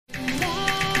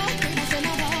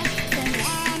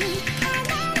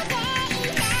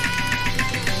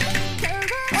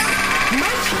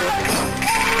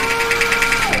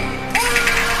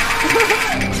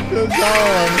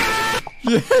Wiedziałem!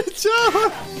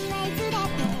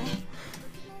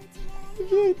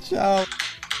 Wiedziałem!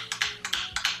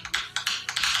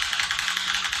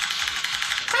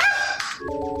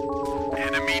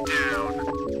 Enemy down.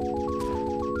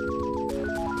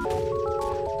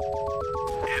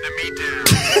 Enemy down.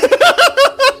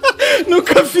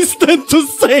 Nunca fiz tanto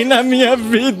 100 na minha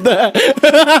vida!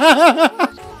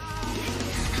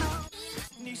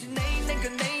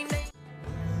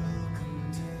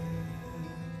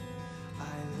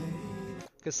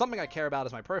 Because something I care about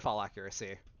is my profile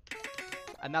accuracy.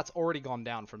 And that's already gone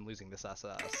down from losing this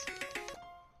SS.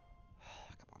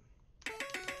 Come on.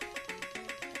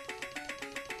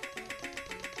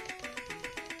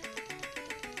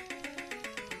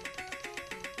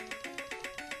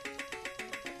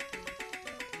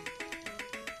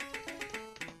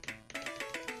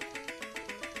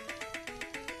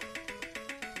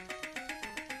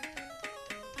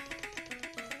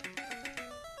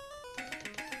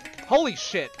 Holy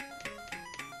shit!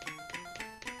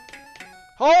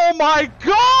 Oh my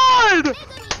god!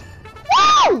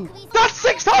 Wow! That's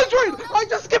 600! I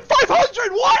just skipped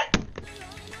 500! What?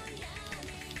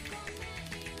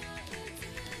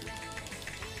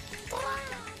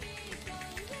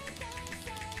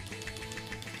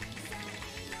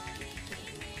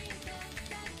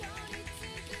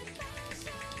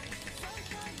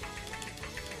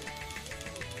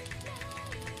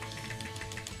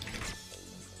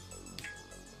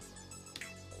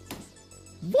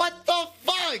 What the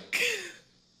fuck?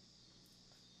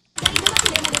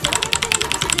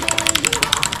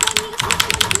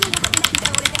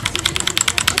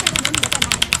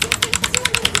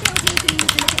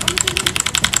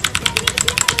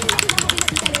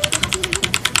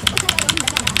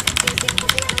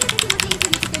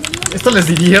 ¿Esto les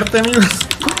divierte, amigos?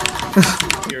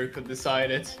 Here could decide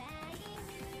it.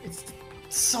 It's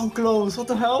so close. What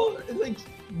the hell? It's like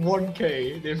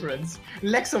 1k difference.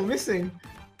 Lexo missing.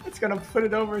 It's gonna put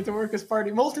it over to Workers' Party.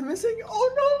 Molten missing.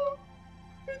 Oh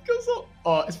no! It goes up.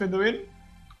 Oh, spin the win.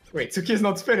 Wait, Suki is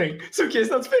not spinning. Suki is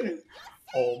not spinning.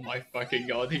 Oh my fucking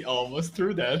god! He almost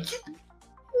threw that.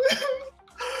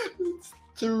 It's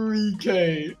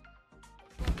 3k.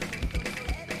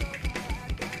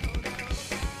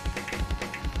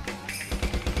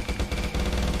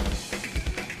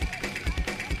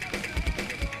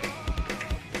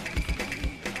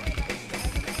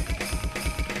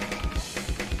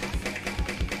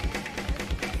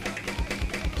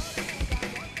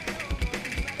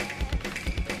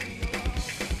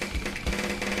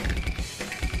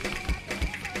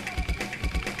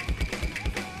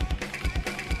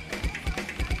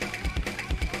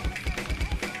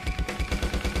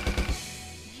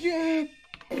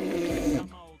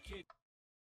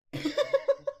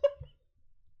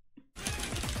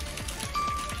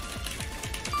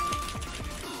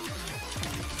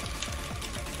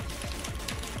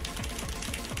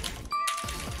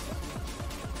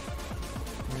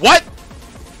 What?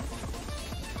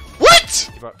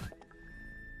 What? Типа...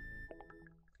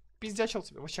 Пиздячил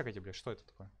тебе. Вы чекайте, блядь, что это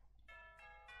такое?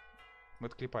 Вы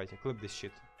это клепайте. Clip this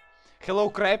shit.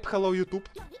 Hello, Krappe. Hello, YouTube.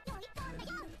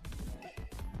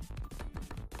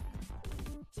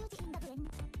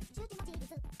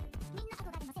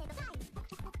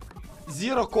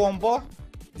 Zero combo.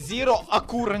 Zero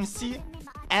accuracy.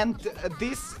 And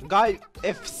this guy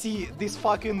FC this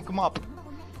fucking map.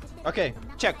 Okay,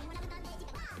 check.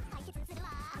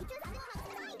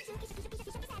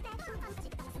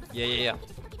 Yeah.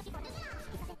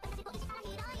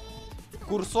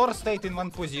 Cursor stayed in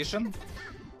one position.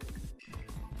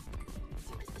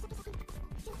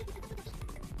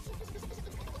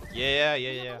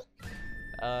 Yeah.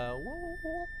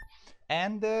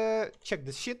 And check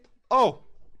this shit. Oh,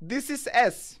 this is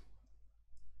S.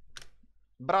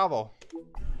 Bravo.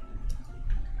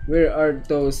 Where are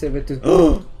those 72?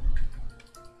 Oh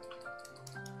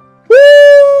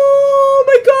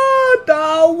my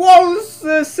god! Walls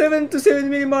 7 to 7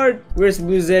 minimart. Where's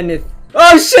Blue Zenith?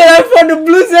 Oh shit! I found the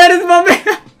Blue Zenith, my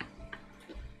man!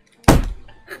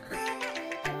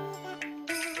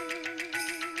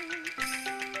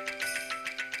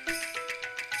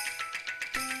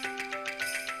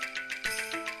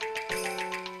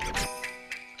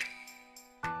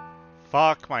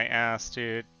 Fuck my ass,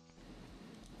 dude.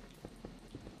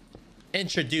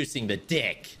 Introducing the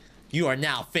dick. You are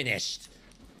now finished.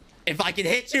 If I can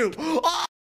hit you. Oh!